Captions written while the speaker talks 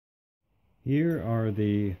Here are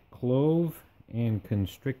the Clove and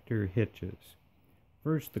Constrictor hitches.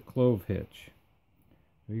 First, the clove hitch.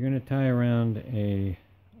 You're going to tie around a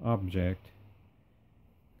object.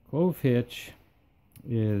 Clove hitch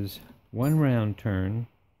is one round turn,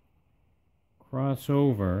 cross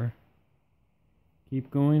over, keep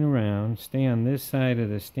going around, stay on this side of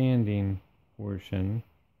the standing portion,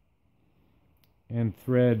 and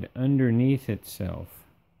thread underneath itself.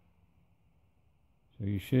 So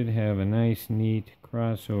you should have a nice neat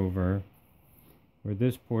crossover where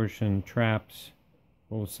this portion traps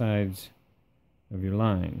both sides of your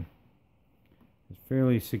line. It's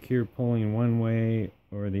fairly secure pulling one way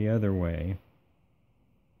or the other way.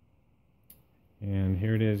 And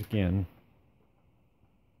here it is again.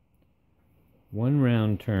 One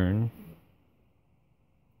round turn,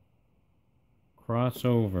 cross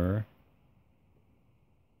over,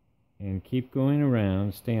 and keep going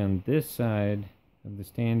around, stay on this side of the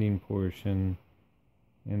standing portion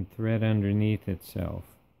and thread underneath itself.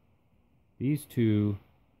 These two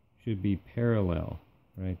should be parallel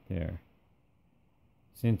right there.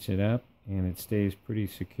 Cinch it up and it stays pretty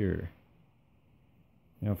secure.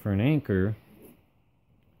 Now for an anchor,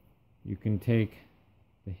 you can take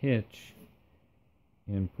the hitch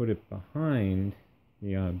and put it behind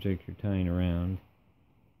the object you're tying around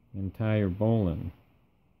and tie your bowline.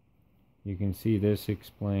 You can see this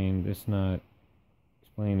explained, this not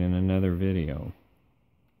explained in another video.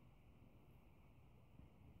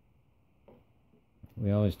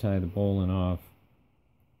 We always tie the bowline off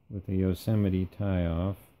with a Yosemite tie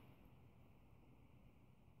off.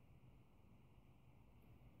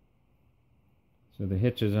 So the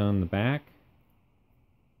hitch is on the back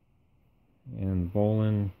and the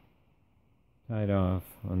bowline tied off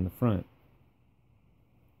on the front.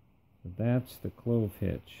 So that's the clove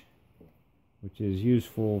hitch, which is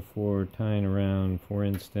useful for tying around, for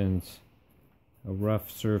instance, a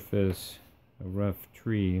rough surface, a rough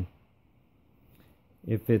tree.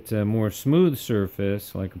 If it's a more smooth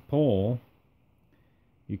surface, like a pole,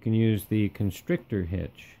 you can use the constrictor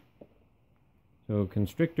hitch. So a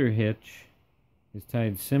constrictor hitch is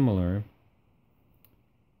tied similar.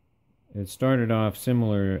 It started off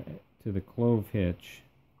similar to the clove hitch.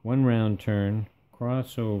 One round turn,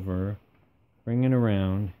 cross over, bring it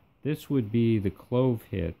around. This would be the clove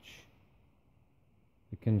hitch.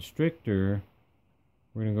 The constrictor,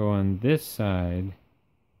 we're going to go on this side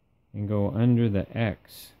and go under the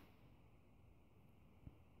X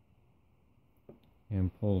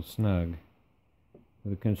and pull snug.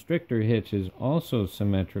 The constrictor hitch is also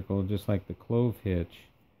symmetrical, just like the clove hitch,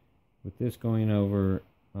 with this going over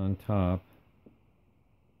on top.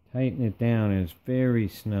 Tighten it down and it's very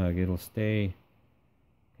snug. It'll stay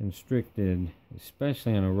constricted,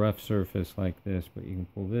 especially on a rough surface like this, but you can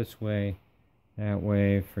pull this way, that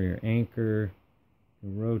way for your anchor.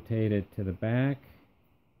 You rotate it to the back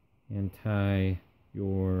and tie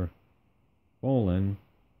your bowline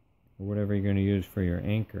or whatever you're going to use for your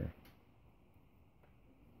anchor.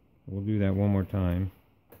 We'll do that one more time.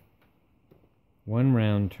 One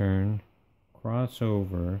round turn, cross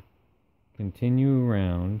over, continue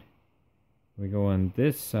around. We go on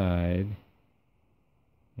this side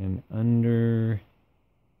and under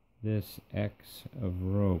this X of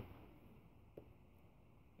rope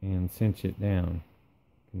and cinch it down.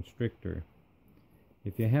 Constrictor.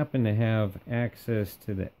 If you happen to have access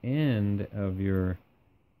to the end of your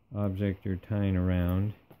object you're tying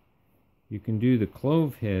around, you can do the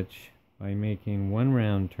clove hitch by making one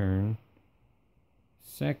round turn,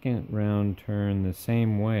 second round turn the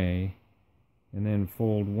same way, and then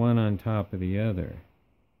fold one on top of the other,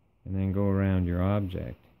 and then go around your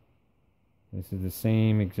object. This is the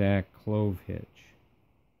same exact clove hitch.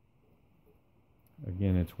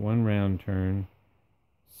 Again, it's one round turn,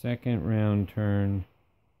 second round turn,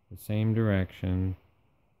 the same direction,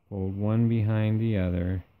 fold one behind the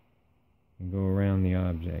other, and go around the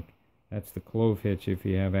object. That's the clove hitch if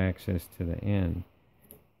you have access to the end.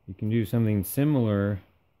 You can do something similar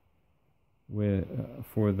with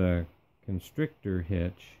for the constrictor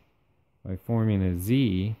hitch by forming a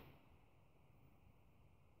Z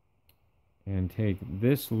and take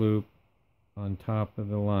this loop on top of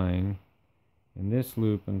the line and this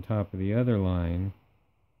loop on top of the other line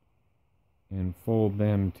and fold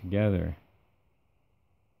them together.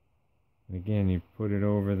 And again, you put it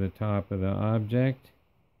over the top of the object,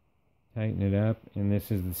 tighten it up, and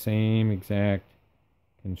this is the same exact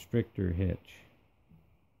constrictor hitch.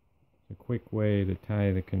 It's a quick way to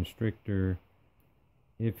tie the constrictor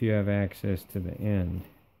if you have access to the end.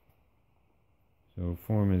 So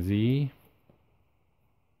form a Z,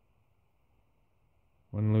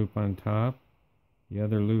 one loop on top, the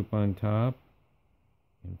other loop on top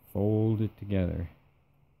and fold it together.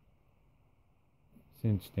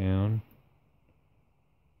 Cinch down,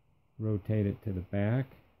 rotate it to the back,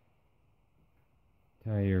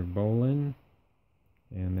 tie your bowline,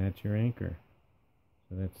 and that's your anchor.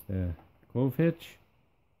 So that's the clove hitch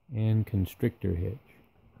and constrictor hitch.